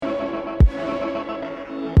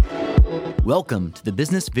Welcome to the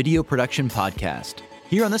Business Video Production Podcast.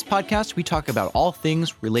 Here on this podcast, we talk about all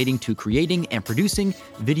things relating to creating and producing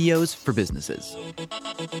videos for businesses.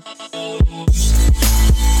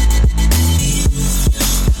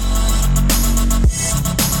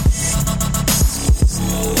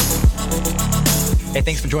 Hey,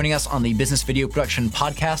 thanks for joining us on the Business Video Production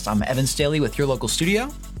Podcast. I'm Evan Staley with your local studio.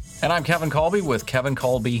 And I'm Kevin Colby with Kevin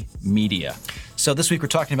Colby Media. So this week we're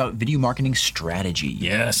talking about video marketing strategy.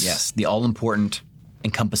 Yes, the all-important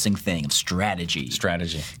encompassing thing of strategy.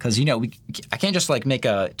 Because, I can't just make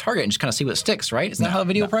a target and just kind of see what sticks, right? Isn't that how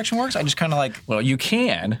video production works? I just kind of Well, you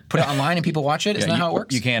can. Put it online and people watch it? Isn't that how it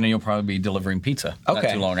works? You can, and you'll probably be delivering pizza not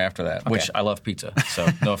too long after that, which I love pizza. So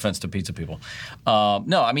no offense to pizza people.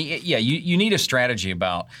 You need a strategy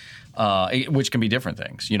about which can be different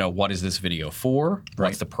things. What is this video for? Right.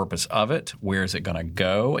 What's the purpose of it? Where is it going to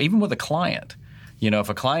go? Even with a client. If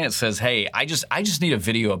a client says, hey, I just need a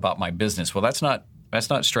video about my business. Well, that's not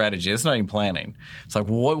strategy. That's not even planning. It's like,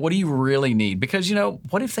 what do you really need? Because,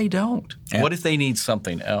 what if they don't? Yeah. What if they need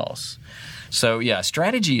something else? So,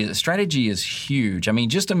 strategy is huge. I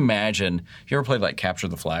mean, just imagine, you ever played Capture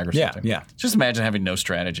the Flag or something? Yeah. Just imagine having no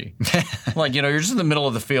strategy. You're just in the middle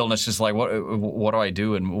of the field and it's just like, what do I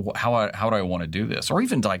do and how do I want to do this? Or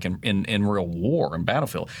even in real war, in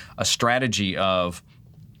battlefield, a strategy of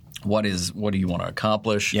what do you want to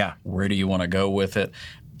accomplish? Yeah. Where do you want to go with it?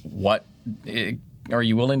 What are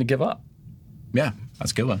you willing to give up? Yeah,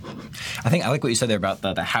 that's a good one. I like what you said there about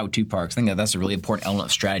the how-to part. I think that's a really important element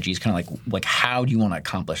of strategy. It's kind of like how do you want to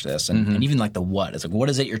accomplish this, and even the what. It's what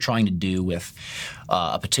is it you're trying to do with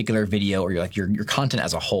a particular video or your content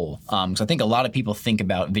as a whole. Because I think a lot of people think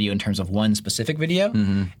about video in terms of one specific video,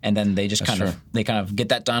 and then they just kind of get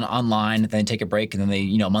that done online, then take a break, and then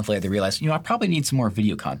they a month later they realize I probably need some more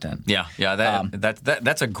video content.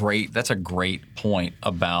 That's a great point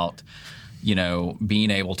about being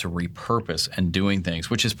able to repurpose and doing things,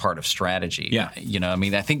 which is part of strategy. Yeah.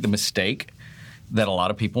 I think the mistake that a lot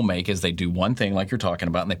of people make is they do one thing like you're talking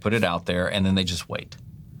about and they put it out there and then they just wait.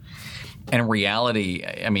 And in reality,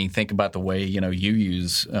 think about the way, you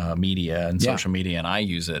use media and social media, and I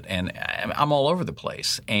use it, and I'm all over the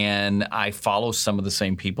place. And I follow some of the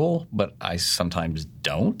same people, but I sometimes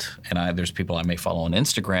don't. And there's people I may follow on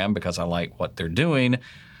Instagram because I like what they're doing,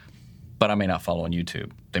 but I may not follow on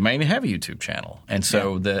YouTube. They may even have a YouTube channel. And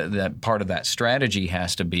so the part of that strategy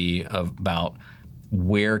has to be about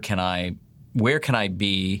where can I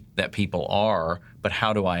be that people are, but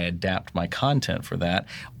how do I adapt my content for that?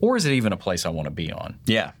 Or is it even a place I want to be on?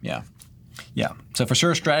 Yeah. So for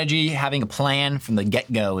sure, strategy, having a plan from the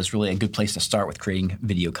get-go is really a good place to start with creating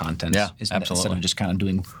video content. Yeah, absolutely. Instead of just kind of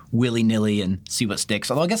doing willy-nilly and see what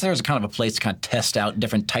sticks. Although I guess there's kind of a place to kind of test out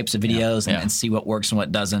different types of videos and see what works and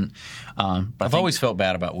what doesn't. But I've always felt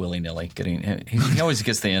bad about willy-nilly. He always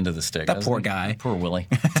gets the end of the stick. That poor guy. Poor Willie.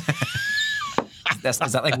 Is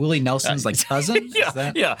that like Willie Nelson's cousin?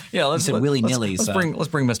 Yeah. Let's willy-nilly. Let's bring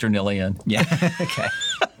Mr. Nilly in. Yeah. Okay.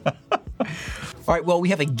 All right, well, we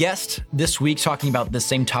have a guest this week talking about the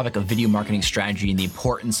same topic of video marketing strategy and the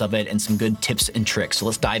importance of it and some good tips and tricks. So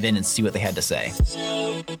let's dive in and see what they had to say.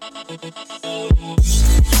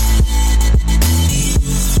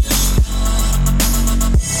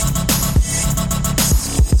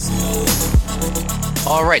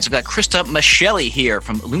 All right, so we've got Krysta Masciale here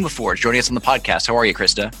from Lumaforge joining us on the podcast. How are you,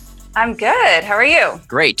 Krysta? I'm good. How are you?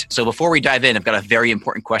 Great. So before we dive in, I've got a very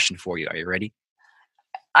important question for you. Are you ready?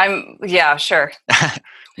 Yeah, sure.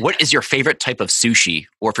 What is your favorite type of sushi?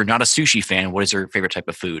 Or if you're not a sushi fan, what is your favorite type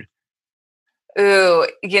of food? Ooh,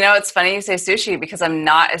 it's funny you say sushi because I'm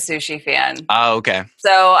not a sushi fan. Oh, okay.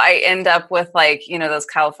 So I end up with those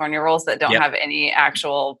California rolls that don't have any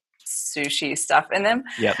actual sushi stuff in them.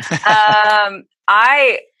 Yep.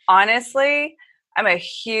 I honestly, I'm a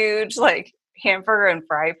huge hamburger and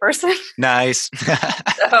fry person. Nice.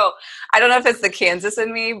 So I don't know if it's the Kansas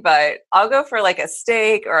in me, but I'll go for a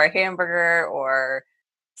steak or a hamburger or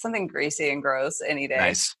something greasy and gross any day.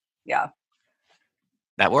 Nice. Yeah.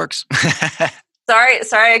 That works. Sorry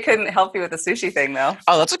I couldn't help you with the sushi thing though.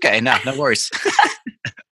 Oh, that's okay. No worries.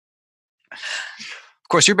 Of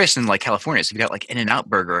course, you're based in California, so you've got In-N-Out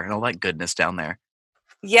Burger and all that goodness down there.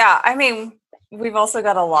 Yeah, we've also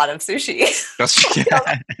got a lot of sushi.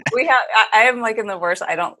 I am in the worst.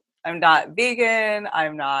 I'm not vegan.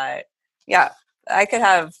 I could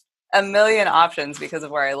have a million options because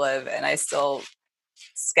of where I live, and I still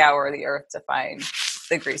scour the earth to find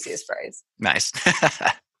the greasiest fries. Nice.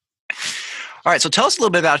 All right. So tell us a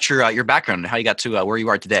little bit about your background and how you got to where you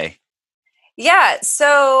are today. Yeah.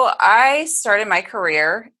 So I started my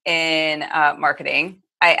career in marketing.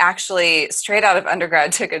 I actually, straight out of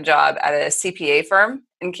undergrad, took a job at a CPA firm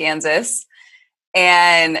in Kansas.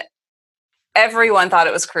 And everyone thought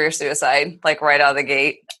it was career suicide, like right out of the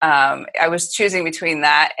gate. I was choosing between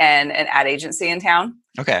that and an ad agency in town.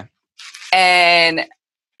 Okay. And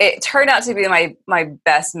it turned out to be my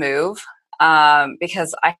best move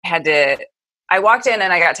because I walked in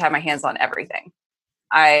and I got to have my hands on everything.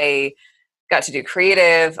 I got to do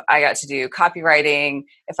creative. I got to do copywriting.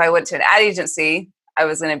 If I went to an ad agency, I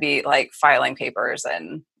was going to be like filing papers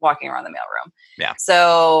and walking around the mailroom. Yeah.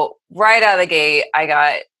 So right out of the gate, I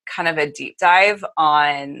got kind of a deep dive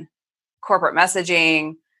on corporate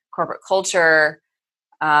messaging, corporate culture,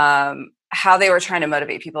 how they were trying to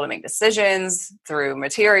motivate people to make decisions through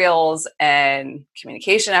materials and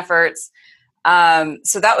communication efforts.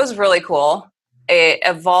 So that was really cool. It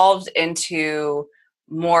evolved into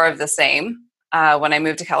more of the same when I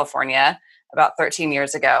moved to California about 13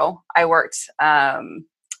 years ago. I worked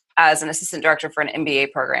as an assistant director for an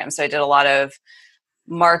MBA program. So I did a lot of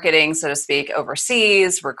marketing, so to speak,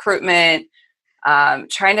 overseas, recruitment,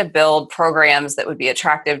 trying to build programs that would be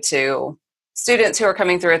attractive to students who are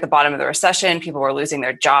coming through at the bottom of the recession. People were losing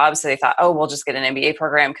their jobs. So they thought, oh, we'll just get an MBA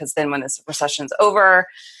program because then when this recession's over,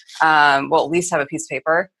 we'll at least have a piece of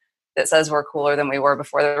paper that says we're cooler than we were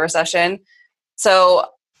before the recession. So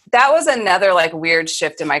that was another like weird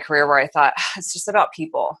shift in my career where I thought it's just about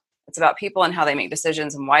people. It's about people and how they make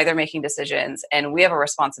decisions and why they're making decisions. And we have a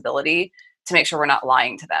responsibility to make sure we're not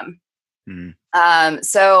lying to them. Mm.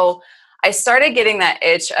 So I started getting that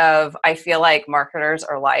itch of, I feel like marketers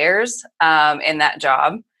are liars in that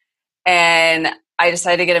job. And I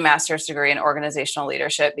decided to get a master's degree in organizational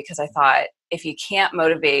leadership because I thought if you can't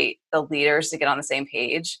motivate the leaders to get on the same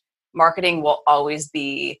page, marketing will always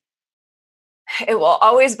by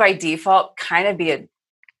default kind of be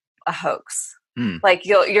a hoax. Mm. Like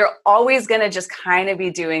you're always going to just kind of be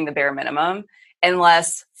doing the bare minimum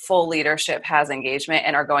unless full leadership has engagement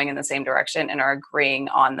and are going in the same direction and are agreeing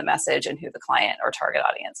on the message and who the client or target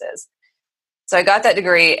audience is. So I got that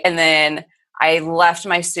degree and then I left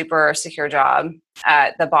my super secure job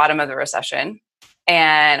at the bottom of the recession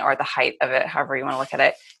or the height of it, however you want to look at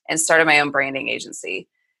it, and started my own branding agency.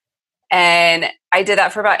 And I did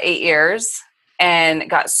that for about 8 years and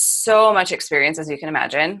got so much experience, as you can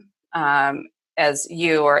imagine, as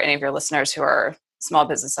you or any of your listeners who are small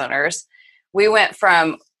business owners. We went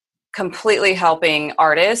from completely helping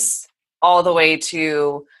artists all the way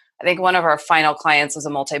to, I think one of our final clients was a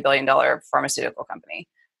multi-billion-dollar pharmaceutical company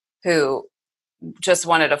who just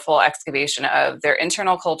wanted a full excavation of their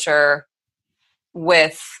internal culture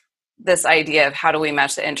with this idea of how do we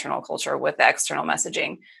match the internal culture with the external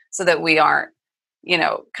messaging so that we aren't,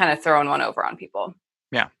 kind of throwing one over on people.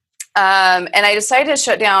 Yeah. And I decided to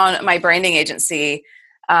shut down my branding agency.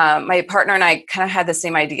 My partner and I kind of had the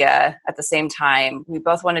same idea at the same time. We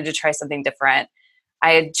both wanted to try something different.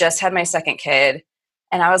 I had just had my second kid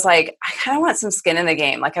and I was like, I kind of want some skin in the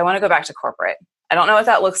game. Like I want to go back to corporate. I don't know what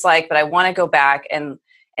that looks like, but I want to go back and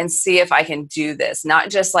see if I can do this,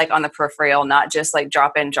 not just like on the peripheral, not just like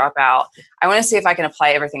drop in, drop out. I want to see if I can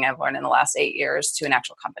apply everything I've learned in the last 8 years to an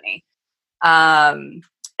actual company. And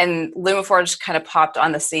LumaForge kind of popped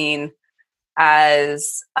on the scene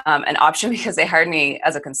as an option because they hired me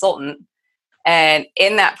as a consultant. And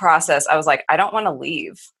in that process, I was like, I don't want to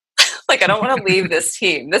leave. Like, I don't want to leave this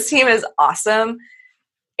team. This team is awesome.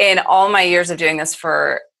 In all my years of doing this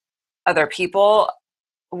for other people,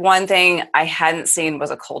 one thing I hadn't seen was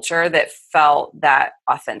a culture that felt that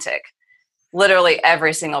authentic. Literally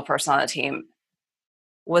every single person on the team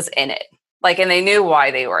was in it. Like, and they knew why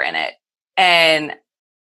they were in it. And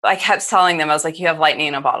I kept telling them, I was like, you have lightning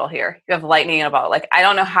in a bottle here. You have lightning in a bottle. Like, I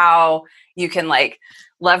don't know how you can like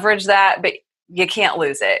leverage that, but you can't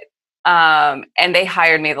lose it. And they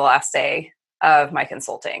hired me the last day of my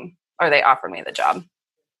consulting, or they offered me the job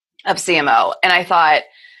of CMO. And I thought,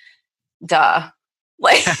 duh.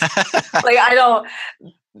 Like,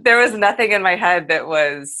 there was nothing in my head that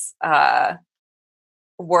was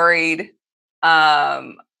worried.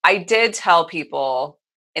 I did tell people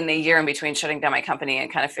in the year in between shutting down my company and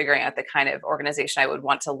kind of figuring out the kind of organization I would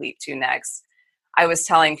want to leap to next, I was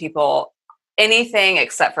telling people anything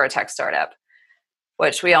except for a tech startup,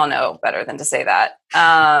 which we all know better than to say that,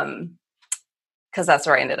 because that's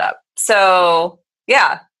where I ended up. So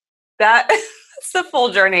yeah, that's the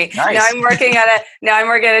full journey. Nice. Now I'm working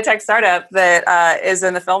at a tech startup that is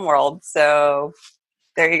in the film world. So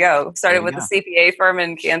there you go. Started with a CPA firm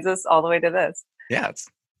in Kansas all the way to this. Yeah, it's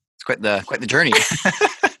quite the journey.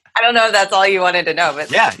 I don't know if that's all you wanted to know,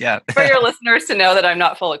 but yeah. For your listeners to know that I'm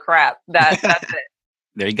not full of crap. That's it.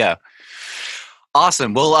 There you go.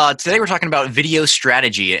 Awesome. Well, today we're talking about video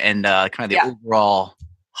strategy and kind of the overall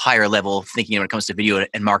higher level thinking when it comes to video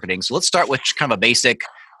and marketing. So let's start with kind of a basic,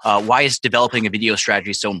 why is developing a video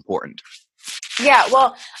strategy so important? Yeah,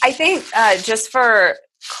 well, I think just for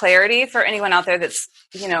clarity for anyone out there that's,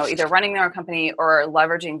 either running their own company or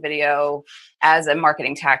leveraging video as a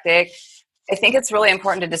marketing tactic, I think it's really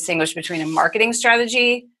important to distinguish between a marketing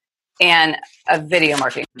strategy and a video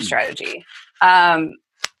marketing strategy.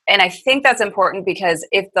 And I think that's important because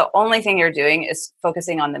if the only thing you're doing is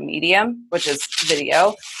focusing on the medium, which is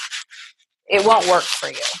video, it won't work for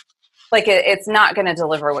you. Like it's not going to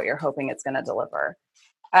deliver what you're hoping it's going to deliver.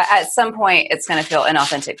 At some point, it's going to feel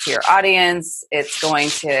inauthentic to your audience. It's going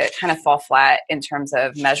to kind of fall flat in terms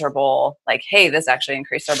of measurable, like, hey, this actually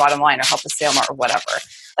increased our bottom line or helped us sell more or whatever.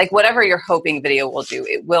 Like whatever you're hoping video will do,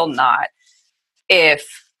 it will not if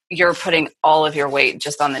you're putting all of your weight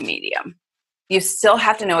just on the medium. You still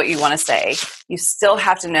have to know what you want to say. You still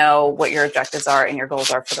have to know what your objectives are and your goals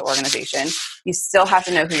are for the organization. You still have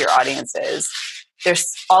to know who your audience is. There's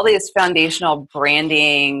all these foundational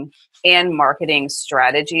branding and marketing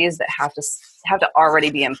strategies that have to already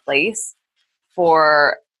be in place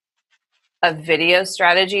for a video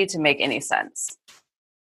strategy to make any sense.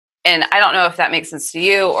 And I don't know if that makes sense to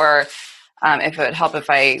you or if it would help if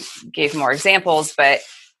I gave more examples, but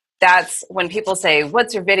that's when people say,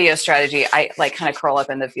 what's your video strategy? I like kind of curl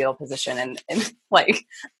up in the fetal position and like,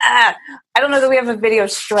 I don't know that we have a video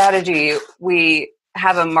strategy. We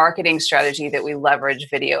have a marketing strategy that we leverage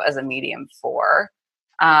video as a medium for.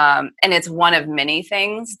 And it's one of many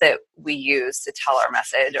things that we use to tell our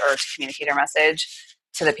message or to communicate our message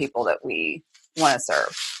to the people that we want to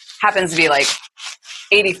serve. Happens to be like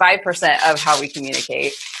 85% of how we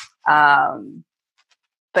communicate.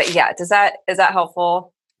 But yeah, is that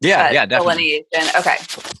helpful? Yeah, definitely. Delineation. Okay.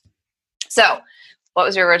 So what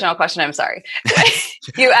was your original question? I'm sorry.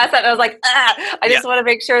 You asked that and I was like, I just want to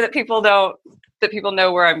make sure that people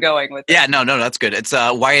know where I'm going with it. Yeah, no, that's good. It's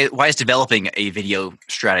why is developing a video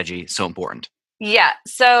strategy so important? Yeah.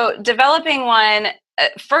 So developing one,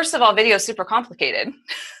 first of all, video is super complicated.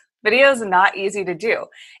 Video is not easy to do.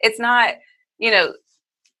 It's not,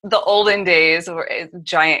 the olden days, or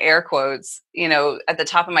giant air quotes, at the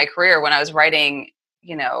top of my career when I was writing,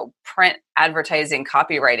 print advertising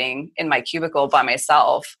copywriting in my cubicle by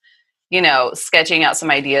myself, sketching out some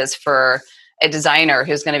ideas for a designer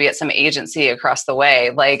who's going to be at some agency across the way.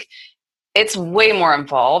 Like it's way more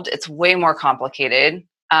involved. It's way more complicated.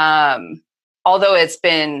 Although it's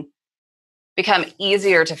become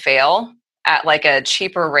easier to fail at like a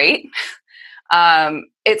cheaper rate.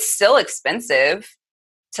 It's still expensive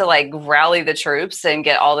to like rally the troops and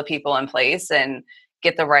get all the people in place and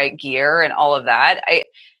get the right gear and all of that.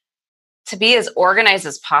 To be as organized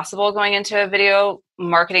as possible going into a video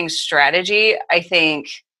marketing strategy, I think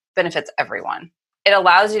benefits everyone. It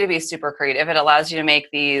allows you to be super creative. It allows you to make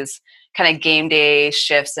these kind of game day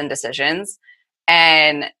shifts and decisions.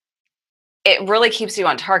 And it really keeps you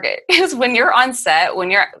on target. Because when you're on set,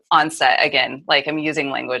 again, like I'm using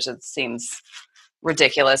language that seems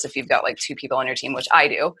ridiculous if you've got like 2 people on your team, which I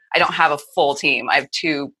do. I don't have a full team. I have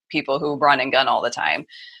 2 people who run and gun all the time.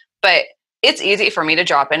 But it's easy for me to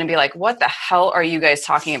drop in and be like, what the hell are you guys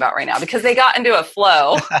talking about right now? Because they got into a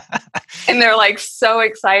flow and they're like so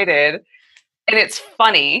excited. And it's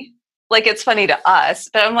funny. Like it's funny to us.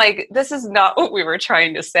 But I'm like, this is not what we were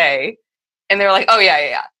trying to say. And they're like, oh,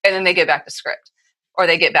 yeah. And then they get back to script or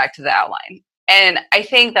they get back to the outline. And I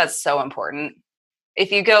think that's so important.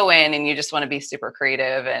 If you go in and you just want to be super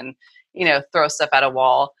creative and, throw stuff at a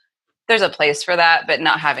wall, there's a place for that, but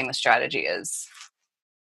not having the strategy is,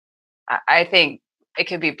 I think it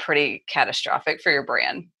could be pretty catastrophic for your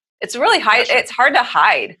brand. It's really It's hard to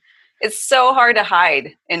hide. It's so hard to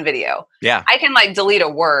hide in video. Yeah. I can like delete a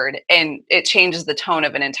word and it changes the tone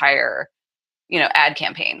of an entire, ad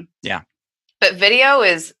campaign. Yeah. But video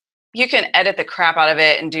is, you can edit the crap out of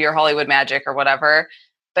it and do your Hollywood magic or whatever,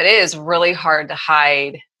 but it is really hard to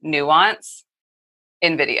hide nuance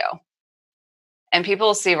in video. And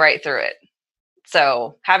people see right through it.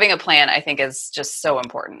 So having a plan, I think, is just so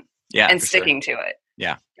important. Yeah. And sticking to it.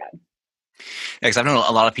 Yeah. Because I've known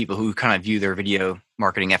a lot of people who kind of view their video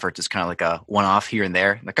marketing efforts as kind of like a one-off here and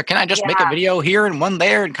there. Like, can I just make a video here and one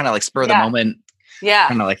there and kind of like spur the moment? Yeah.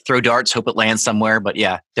 Kind of like throw darts, hope it lands somewhere. But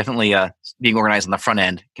yeah, definitely being organized on the front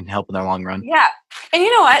end can help in the long run. Yeah. And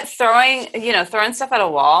you know what? Throwing stuff at a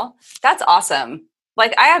wall, that's awesome.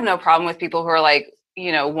 Like I have no problem with people who are like,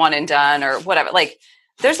 one and done or whatever. Like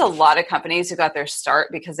there's a lot of companies who got their start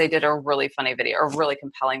because they did a really funny video or really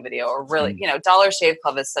compelling video or really, Dollar Shave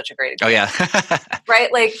Club is such a great example. Oh yeah.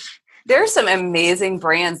 Right? Like There are some amazing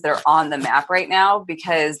brands that are on the map right now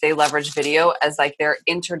because they leverage video as like their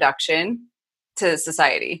introduction to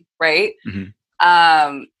society, right?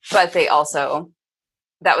 But they also,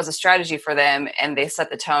 that was a strategy for them, and they set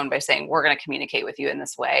the tone by saying, we're going to communicate with you in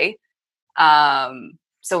this way.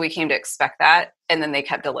 So we came to expect that, and then they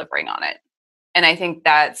kept delivering on it. And I think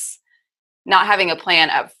that's not having a plan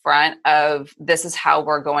up front of this is how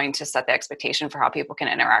we're going to set the expectation for how people can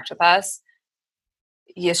interact with us.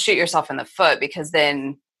 You shoot yourself in the foot because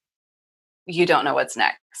then you don't know what's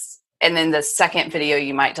next. And then the second video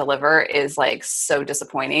you might deliver is like so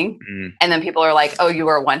disappointing. And then people are like, oh, you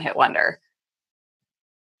were a one-hit wonder.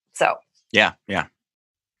 So. Yeah,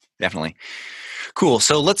 definitely. Cool.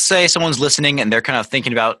 So let's say someone's listening and they're kind of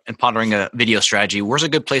thinking about and pondering a video strategy. Where's a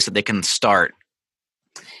good place that they can start?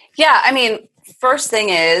 Yeah. I mean, first thing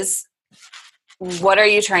is, what are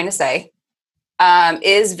you trying to say?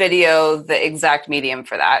 Is video the exact medium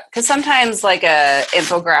for that? Because sometimes like a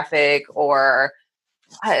infographic or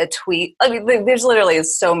a tweet, I mean, there's literally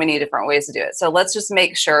so many different ways to do it. So let's just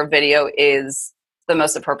make sure video is the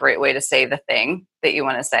most appropriate way to say the thing that you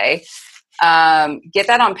want to say. Get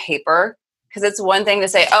that on paper, because it's one thing to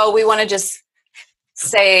say, oh, we want to just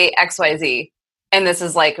say XYZ. And this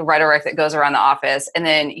is like rhetoric that goes around the office. And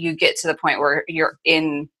then you get to the point where you're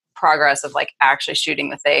in progress of like actually shooting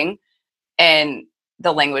the thing, and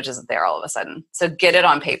the language isn't there all of a sudden. So get it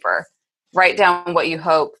on paper. Write down what you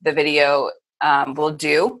hope the video will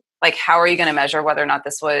do. Like, how are you going to measure whether or not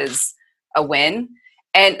this was a win?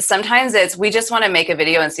 And sometimes it's, we just want to make a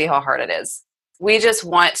video and see how hard it is. We just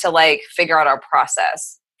want to like figure out our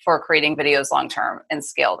process for creating videos long-term and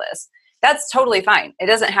scale this. That's totally fine. It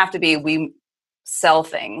doesn't have to be, we sell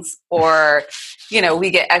things or, you know, we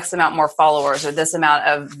get X amount more followers or this amount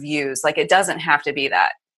of views. Like, it doesn't have to be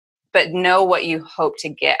that. But know what you hope to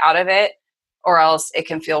get out of it, or else it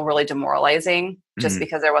can feel really demoralizing just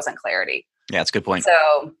because there wasn't clarity. Yeah, that's a good point.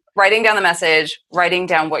 So writing down the message, writing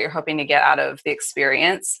down what you're hoping to get out of the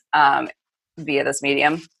experience via this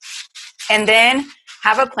medium. And then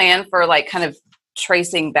have a plan for like kind of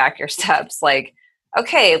tracing back your steps. Like,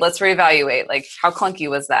 okay, let's reevaluate. Like, how clunky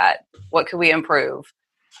was that? What could we improve?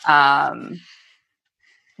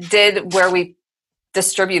 Did where we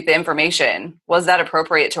distribute the information, was that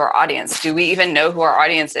appropriate to our audience? Do we even know who our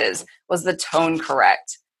audience is? Was the tone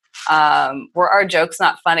correct? Were our jokes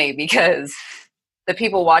not funny because the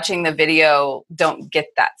people watching the video don't get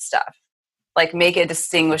that stuff? Like, make a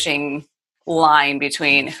distinguishing line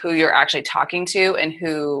between who you're actually talking to and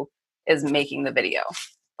who is making the video.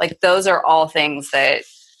 Like, those are all things that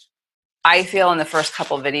I feel in the first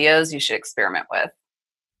couple videos you should experiment with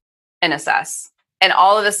and assess. And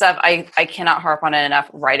all of this stuff, I cannot harp on it enough.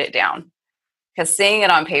 Write it down, because seeing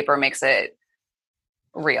it on paper makes it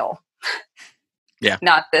real. Yeah.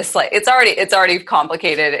 Not this, like, it's already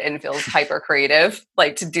complicated and feels hyper creative,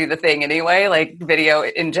 like, to do the thing anyway, like video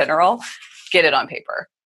in general. Get it on paper.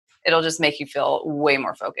 It'll just make you feel way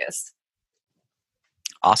more focused.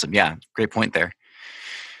 Awesome. Yeah. Great point there.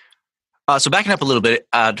 So backing up a little bit,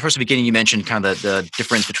 towards the beginning, you mentioned kind of the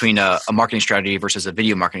difference between a marketing strategy versus a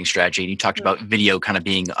video marketing strategy. And you talked about video kind of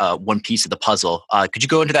being one piece of the puzzle. Could you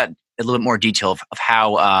go into that a little bit more detail of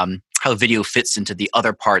how video fits into the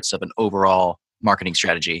other parts of an overall marketing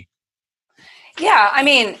strategy? Yeah. I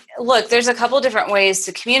mean, look, there's a couple different ways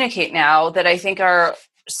to communicate now that I think are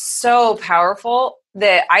so powerful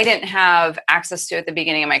that I didn't have access to at the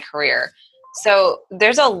beginning of my career. So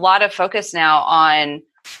there's a lot of focus now on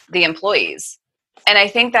the employees. And I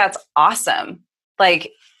think that's awesome.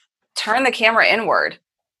 Like, turn the camera inward.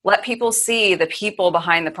 Let people see the people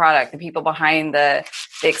behind the product, the people behind the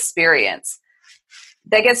experience.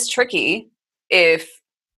 That gets tricky if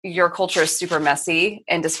your culture is super messy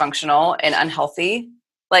and dysfunctional and unhealthy.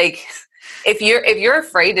 Like, if you're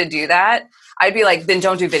afraid to do that, I'd be like, then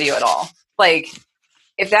don't do video at all. Like,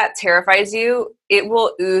 if that terrifies you, it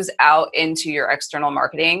will ooze out into your external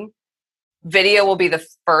marketing. Video will be the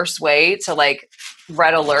first way to like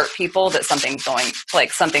red alert people that something's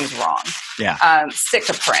wrong. Yeah. Stick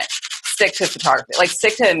to print, stick to photography, like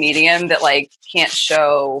stick to a medium that like can't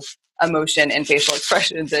show emotion and facial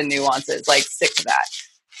expressions and nuances. Like, stick to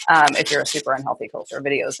that. If you're a super unhealthy culture,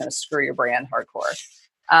 video is going to screw your brand hardcore.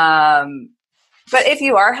 But if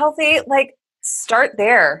you are healthy, like, start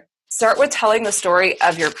there. Start with telling the story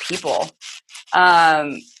of your people.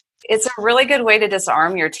 It's a really good way to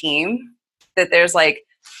disarm your team that there's like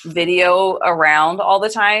video around all the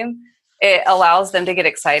time. It allows them to get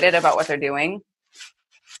excited about what they're doing.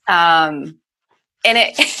 And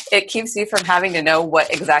it keeps you from having to know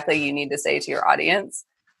what exactly you need to say to your audience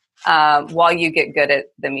while you get good at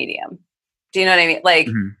the medium. Do you know what I mean? Like,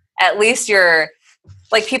 at least you're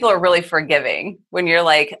like, people are really forgiving when you're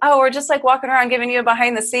like, oh, we're just like walking around giving you a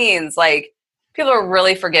behind the scenes. Like, people are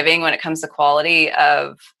really forgiving when it comes to quality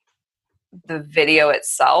of the video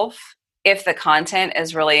itself, if the content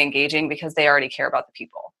is really engaging, because they already care about the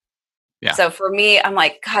people. Yeah. So for me, I'm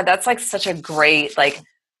like, God, that's like such a great, like,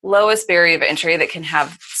 lowest barrier of entry that can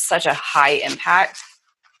have such a high impact.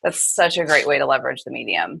 That's such a great way to leverage the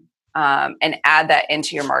medium, and add that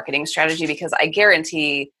into your marketing strategy, because I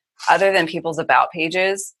guarantee, other than people's about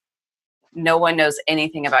pages, no one knows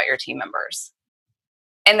anything about your team members.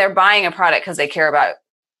 And they're buying a product because they care about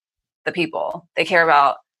the people. They care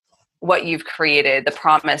about what you've created, the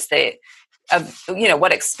promise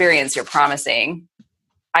what experience you're promising.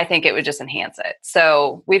 I think it would just enhance it.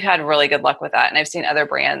 So we've had really good luck with that. And I've seen other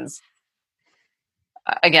brands,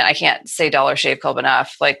 again, I can't say Dollar Shave Club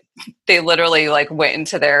enough. Like, they literally like went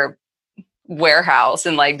into their warehouse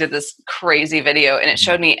and like did this crazy video, and it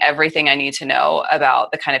showed me everything I need to know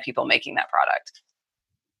about the kind of people making that product.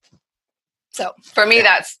 So for me,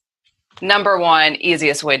 that's number one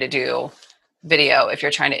easiest way to do video if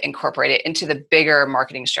you're trying to incorporate it into the bigger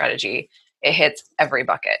marketing strategy. It hits every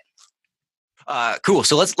bucket. Cool.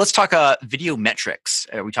 So let's talk video metrics.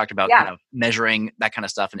 We talked about kind of measuring that kind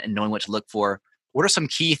of stuff and knowing what to look for. What are some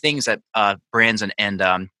key things that brands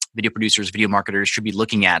and video producers, video marketers should be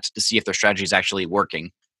looking at to see if their strategy is actually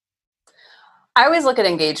working? I always look at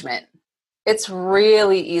engagement. It's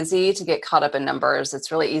really easy to get caught up in numbers.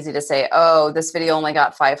 It's really easy to say, oh, this video only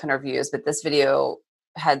got 500 views, but this video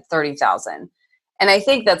had 30,000. And I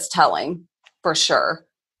think that's telling for sure.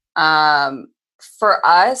 For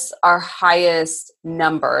us, our highest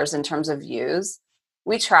numbers in terms of views,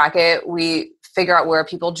 we track it. We figure out where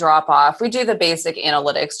people drop off. We do the basic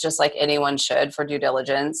analytics just like anyone should for due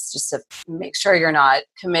diligence, just to make sure you're not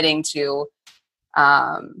committing to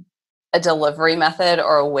a delivery method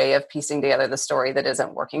or a way of piecing together the story that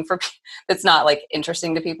isn't working for people, that's not like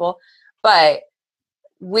interesting to people. But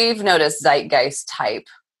we've noticed zeitgeist type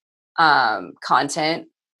content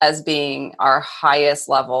as being our highest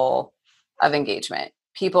level of engagement.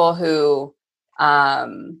 People who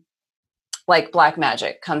like Black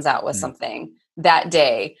Magic comes out with something that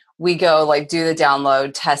day, we go like do the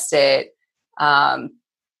download, test it. By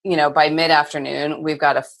mid-afternoon, we've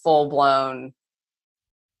got a full-blown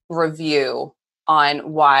review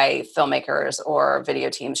on why filmmakers or video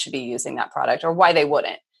teams should be using that product or why they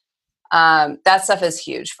wouldn't. That stuff is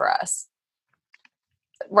huge for us.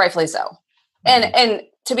 Rightfully so. And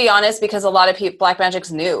to be honest, because a lot of people, Black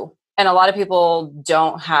Magic's new and a lot of people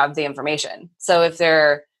don't have the information. So if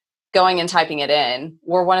they're going and typing it in,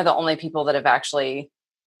 we're one of the only people that have actually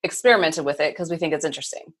experimented with it because we think it's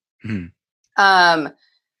interesting.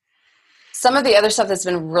 Some of the other stuff that's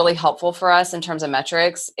been really helpful for us in terms of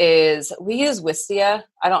metrics is we use Wistia.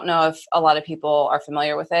 I don't know if a lot of people are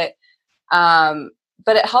familiar with it,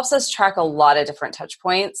 but it helps us track a lot of different touch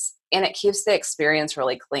points, and it keeps the experience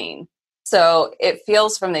really clean. So it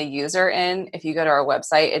feels from the user end, if you go to our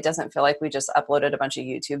website, it doesn't feel like we just uploaded a bunch of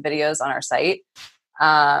YouTube videos on our site.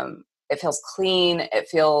 It feels clean. It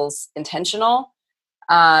feels intentional.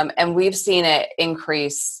 And we've seen it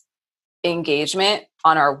increase engagement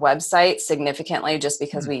on our website significantly just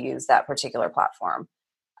because we use that particular platform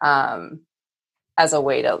as a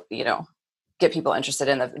way to, get people interested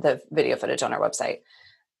in the video footage on our website.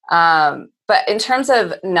 But in terms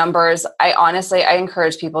of numbers, I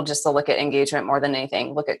encourage people just to look at engagement more than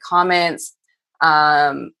anything. Look at comments,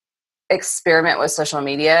 experiment with social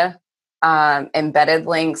media, embedded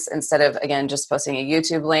links instead of, again, just posting a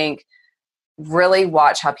YouTube link. Really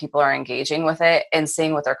watch how people are engaging with it and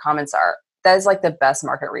seeing what their comments are. That is like the best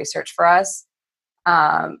market research for us,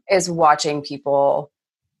 is watching people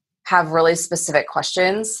have really specific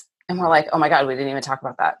questions. And we're like, oh my God, we didn't even talk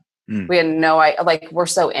about that. We had no idea, like we're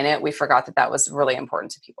so in it, we forgot that was really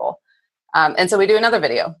important to people. And so we do another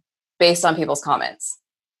video based on people's comments.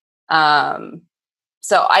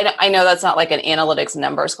 So I know that's not like an analytics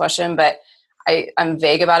numbers question, but I'm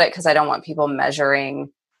vague about it because I don't want people measuring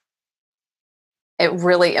it.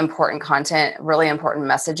 Really important content, really important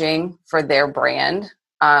messaging for their brand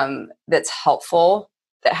that's helpful,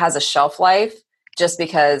 that has a shelf life just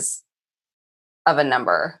because of a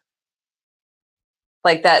number.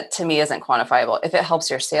 Like that to me isn't quantifiable. If it helps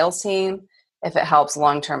your sales team, if it helps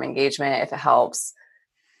long-term engagement, if it helps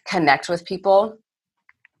connect with people,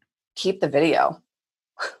 keep the video.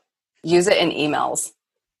 Use it in emails.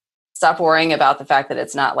 Stop worrying about the fact that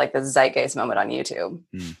it's not like the zeitgeist moment on YouTube.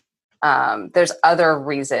 There's other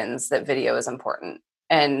reasons that video is important,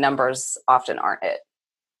 and numbers often aren't it.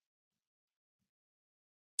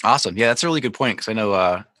 Awesome. Yeah, that's a really good point because I know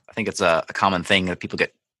I think it's a common thing that people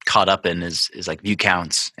get caught up in is like view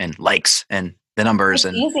counts and likes and the numbers.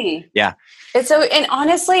 It's and easy. Yeah. It's so, and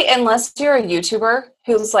honestly, unless you're a YouTuber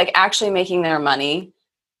who's like actually making their money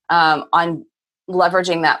on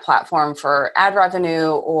leveraging that platform for ad revenue,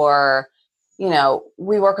 or, you know,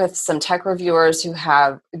 we work with some tech reviewers who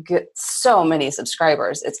have so many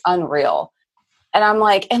subscribers. It's unreal. And I'm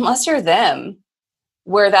like, unless you're them,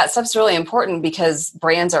 where that stuff's really important because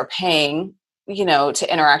brands are paying, you know,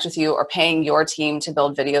 to interact with you or paying your team to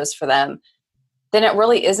build videos for them, then it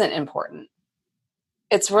really isn't important.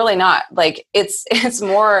 It's really not. Like it's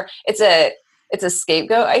a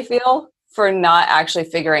scapegoat, I feel, for not actually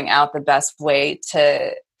figuring out the best way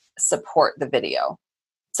to support the video.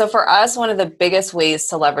 So for us, one of the biggest ways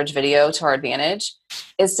to leverage video to our advantage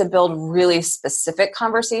is to build really specific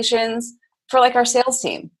conversations for like our sales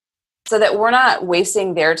team, so that we're not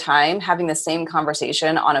wasting their time having the same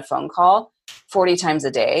conversation on a phone call 40 times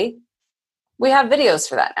a day. We have videos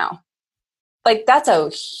for that now. Like that's a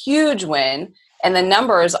huge win. And the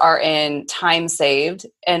numbers are in time saved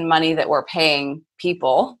and money that we're paying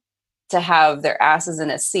people to have their asses in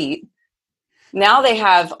a seat. Now they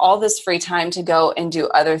have all this free time to go and do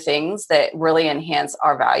other things that really enhance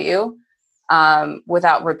our value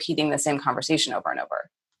without repeating the same conversation over and over.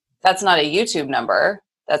 That's not a YouTube number.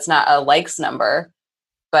 That's not a likes number,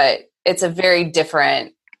 but it's a very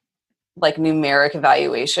different like numeric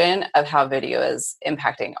evaluation of how video is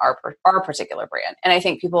impacting our particular brand. And I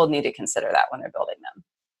think people need to consider that when they're building them.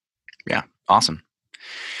 Yeah. Awesome.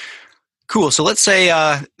 Cool. So let's say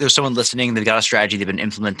there's someone listening, they've got a strategy they've been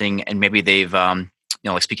implementing, and maybe they've,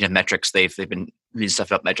 like speaking of metrics, they've been reading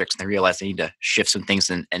stuff about metrics and they realize they need to shift some things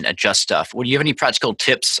and adjust stuff. Well, do you have any practical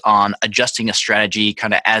tips on adjusting a strategy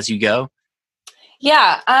kind of as you go?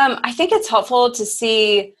 Yeah. I think it's helpful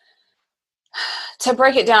to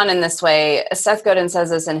break it down in this way. Seth Godin says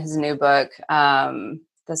this in his new book.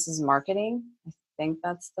 This is Marketing. I think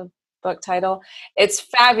that's the book title. It's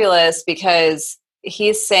fabulous because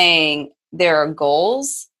he's saying there are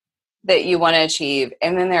goals that you want to achieve,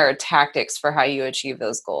 and then there are tactics for how you achieve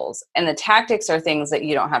those goals. And the tactics are things that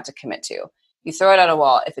you don't have to commit to. You throw it at a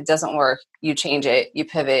wall. If it doesn't work, you change it, you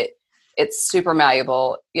pivot. It's super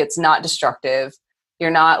malleable. It's not destructive.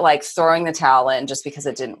 You're not like throwing the towel in just because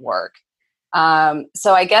it didn't work.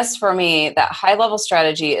 So I guess for me, that high level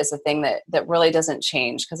strategy is the thing that really doesn't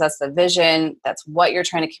change, because that's the vision. That's what you're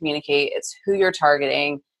trying to communicate. It's who you're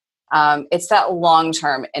targeting. It's that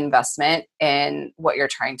long-term investment in what you're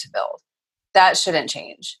trying to build. That shouldn't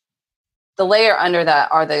change. The layer under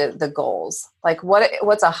that are the goals. Like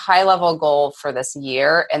what's a high level goal for this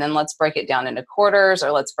year? And then let's break it down into quarters,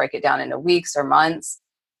 or let's break it down into weeks or months.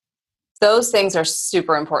 Those things are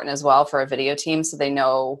super important as well for a video team, so they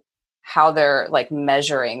know how they're like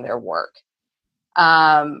measuring their work.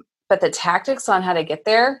 But the tactics on how to get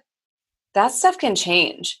there, that stuff can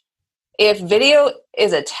change. If video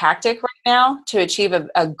is a tactic right now to achieve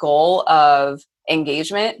a goal of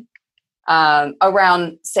engagement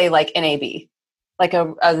around, say, like NAB, like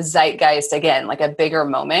a zeitgeist, again, like a bigger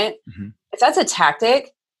moment, if that's a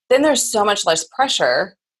tactic, then there's so much less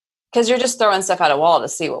pressure because you're just throwing stuff at a wall to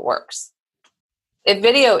see what works. If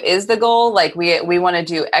video is the goal, like we want to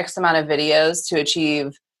do X amount of videos to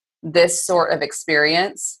achieve this sort of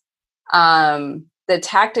experience, the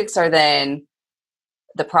tactics are then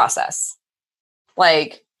the process.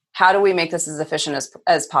 Like, how do we make this as efficient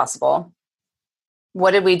as possible?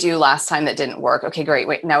 What did we do last time that didn't work? Okay, great.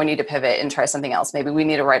 Wait, now we need to pivot and try something else. Maybe we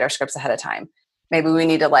need to write our scripts ahead of time. Maybe we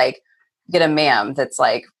need to like get a MAM that's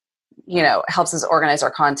like, helps us organize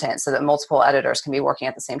our content so that multiple editors can be working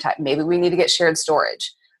at the same time. Maybe we need to get shared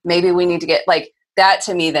storage. Maybe we need to get like that.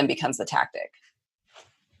 To me then becomes the tactic.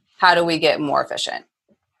 How do we get more efficient?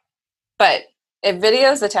 But if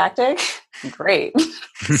video is the tactic, great.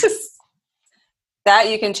 That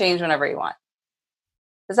you can change whenever you want.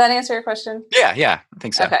 Does that answer your question? Yeah, I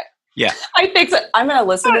think so. Okay. Yeah. I think so. I'm going to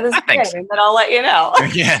listen to this again, and then I'll let you know.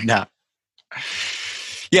 Yeah, no.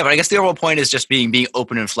 Yeah, but I guess the overall point is just being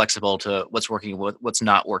open and flexible to what's working, what's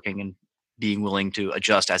not working, and being willing to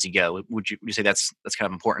adjust as you go. Would you say that's kind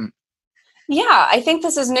of important? Yeah, I think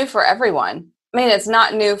this is new for everyone. I mean, it's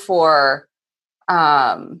not new for,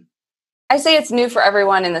 I say it's new for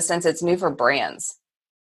everyone in the sense it's new for brands.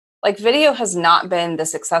 Like video has not been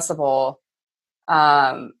this accessible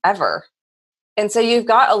ever. And so you've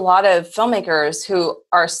got a lot of filmmakers who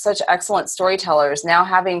are such excellent storytellers now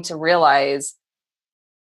having to realize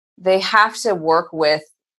they have to work with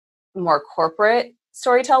more corporate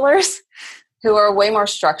storytellers who are way more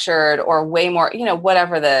structured or way more,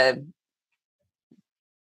 whatever the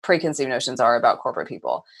preconceived notions are about corporate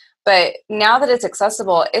people. But now that it's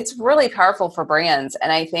accessible, it's really powerful for brands.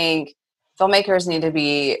 And I think filmmakers need to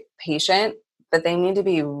be patient, but they need to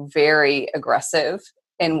be very aggressive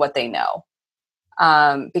in what they know.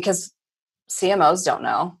 Because CMOs don't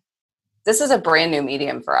know. This is a brand new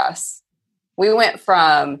medium for us. We went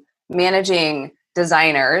from managing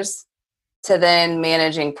designers to then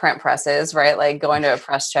managing print presses, right? Like going to a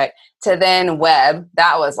press check, to then web.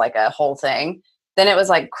 That was like a whole thing. Then it was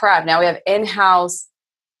like, crap, now we have in-house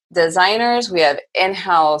designers, we have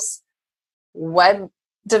in-house web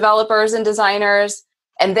developers and designers,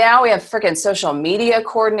 and now we have freaking social media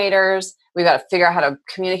coordinators. We've got to figure out how to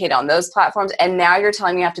communicate on those platforms. And now you're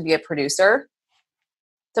telling me I have to be a producer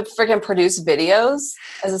to freaking produce videos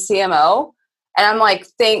as a CMO. And I'm like,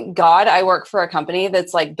 thank God I work for a company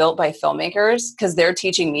that's like built by filmmakers, because they're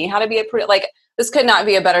teaching me how to be a producer. Like, this could not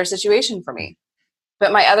be a better situation for me.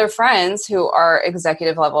 But my other friends who are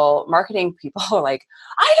executive level marketing people are like,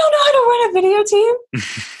 I don't know how to run a video team.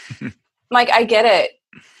 I'm like, I get it.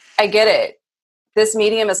 I get it. This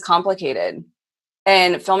medium is complicated,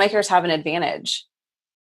 and filmmakers have an advantage.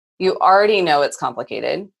 You already know it's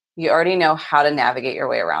complicated. You already know how to navigate your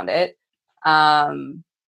way around it.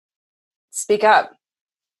 Speak up.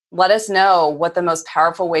 Let us know what the most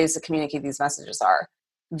powerful ways to communicate these messages are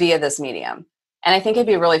via this medium. And I think it'd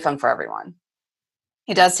be really fun for everyone.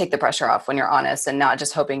 It does take the pressure off when you're honest and not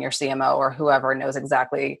just hoping your CMO or whoever knows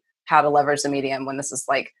exactly how to leverage the medium when this is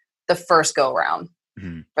like the first go around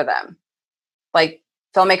for them. Like,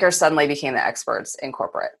 filmmakers suddenly became the experts in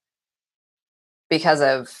corporate because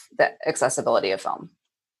of the accessibility of film.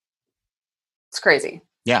 It's crazy.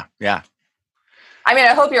 Yeah. Yeah. I mean,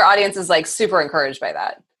 I hope your audience is like super encouraged by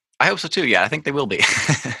that. I hope so too. Yeah. I think they will be.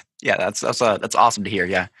 Yeah. That's awesome to hear.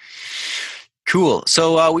 Yeah. Cool.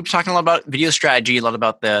 So we've been talking a lot about video strategy, a lot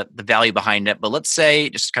about the value behind it. But let's say,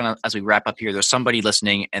 just kind of as we wrap up here, there's somebody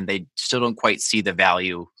listening and they still don't quite see the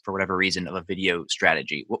value for whatever reason of a video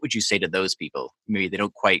strategy. What would you say to those people? Maybe they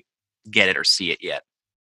don't quite get it or see it yet.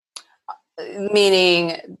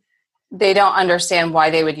 Meaning they don't understand why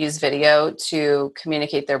they would use video to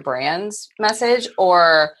communicate their brand's message,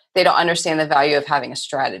 or they don't understand the value of having a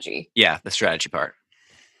strategy? Yeah, the strategy part.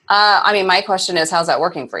 I mean, my question is, how's that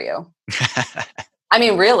working for you? I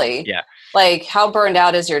mean, really? Yeah. Like, how burned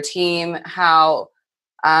out is your team? How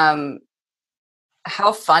fun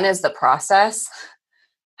is the process?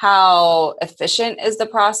 How efficient is the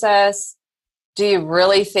process? Do you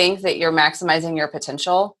really think that you're maximizing your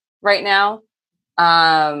potential right now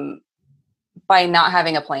by not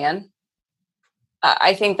having a plan?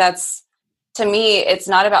 I think that's, to me, it's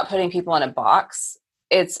not about putting people in a box.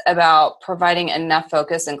 It's about providing enough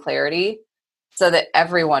focus and clarity so that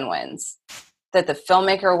everyone wins, that the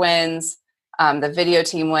filmmaker wins, the video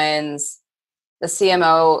team wins, the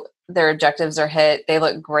CMO, their objectives are hit, they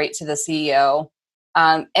look great to the CEO.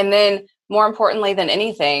 And then more importantly than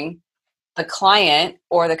anything, the client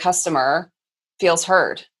or the customer feels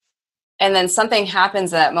heard. And then something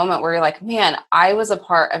happens in that moment where you're like, man, I was a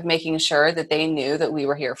part of making sure that they knew that we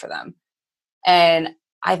were here for them. And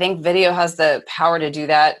I think video has the power to do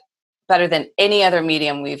that better than any other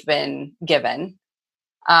medium we've been given.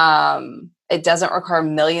 It doesn't require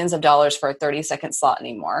millions of dollars for a 30-second slot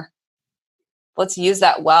anymore. Let's use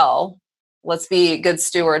that well. Let's be good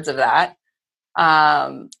stewards of that.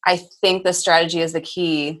 I think the strategy is the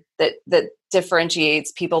key that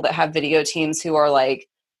differentiates people that have video teams who are like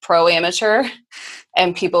pro amateur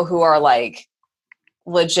and people who are like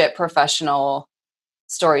legit professional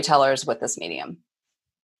storytellers with this medium.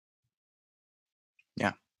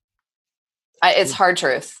 Yeah. It's hard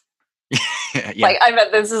truth. Yeah. Like, I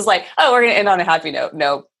bet this is like, oh, we're going to end on a happy note.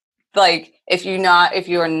 No, like if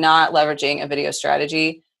you are not leveraging a video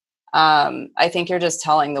strategy, I think you're just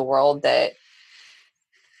telling the world that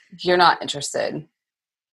you're not interested.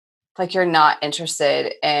 Like, you're not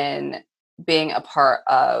interested in being a part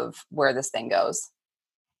of where this thing goes.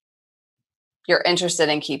 You're interested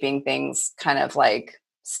in keeping things kind of like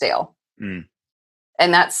stale. And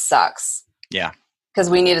that sucks. Yeah. Because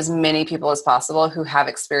we need as many people as possible who have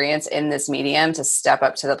experience in this medium to step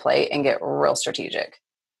up to the plate and get real strategic.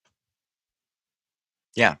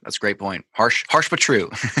 Yeah, that's a great point. Harsh but true.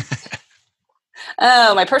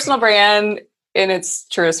 Oh, my personal brand in its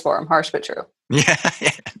truest form. Harsh but true. Yeah,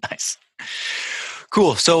 nice.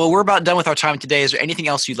 Cool. So we're about done with our time today. Is there anything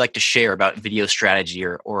else you'd like to share about video strategy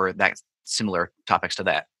or that similar topics to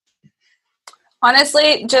that?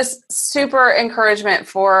 Honestly, just super encouragement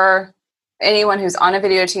for anyone who's on a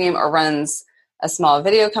video team or runs a small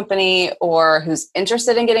video company or who's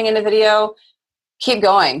interested in getting into video. Keep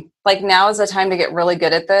going. Like, now is the time to get really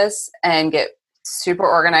good at this and get super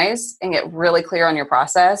organized and get really clear on your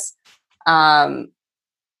process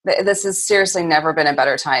This has seriously never been a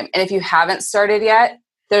better time. And if you haven't started yet,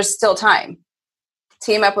 there's still time.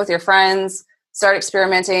 Team up with your friends, start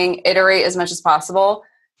experimenting, iterate as much as possible,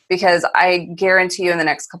 because I guarantee you in the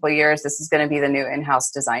next couple of years, this is going to be the new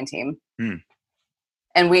in-house design team.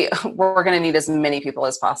 And we're going to need as many people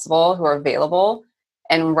as possible who are available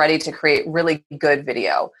and ready to create really good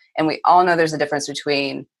video. And we all know there's a difference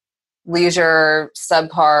between leisure,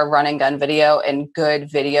 subpar, run and gun video and good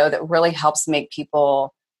video that really helps make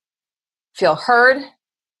people feel heard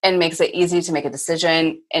and makes it easy to make a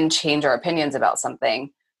decision and change our opinions about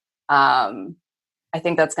something. I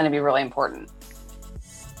think that's going to be really important.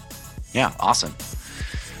 Yeah, awesome.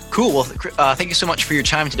 Cool. Well, thank you so much for your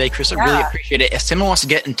time today, Krysta. I really appreciate it. If someone wants to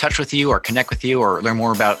get in touch with you or connect with you or learn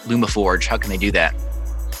more about LumaForge, how can they do that?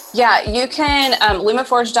 Yeah, you can,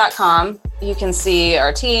 lumaforge.com. You can see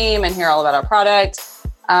our team and hear all about our product.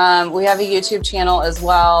 We have a YouTube channel as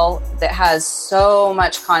well that has so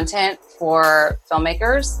much content for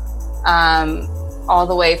filmmakers, all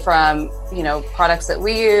the way from, products that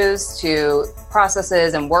we use to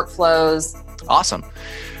processes and workflows. Awesome.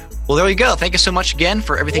 Well, there you go. Thank you so much again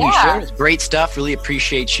for everything you shared. It's great stuff. Really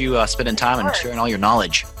appreciate you spending time and sharing all your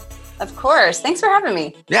knowledge. Of course. Thanks for having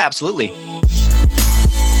me. Yeah, absolutely.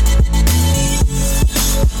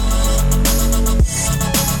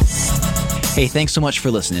 Hey, thanks so much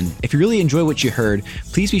for listening. If you really enjoy what you heard,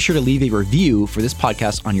 please be sure to leave a review for this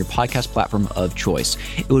podcast on your podcast platform of choice.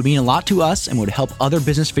 It would mean a lot to us and would help other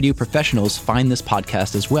business video professionals find this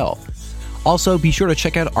podcast as well. Also, be sure to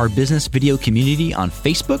check out our business video community on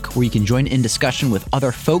Facebook, where you can join in discussion with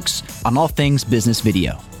other folks on all things business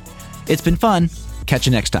video. It's been fun. Catch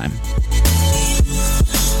you next time.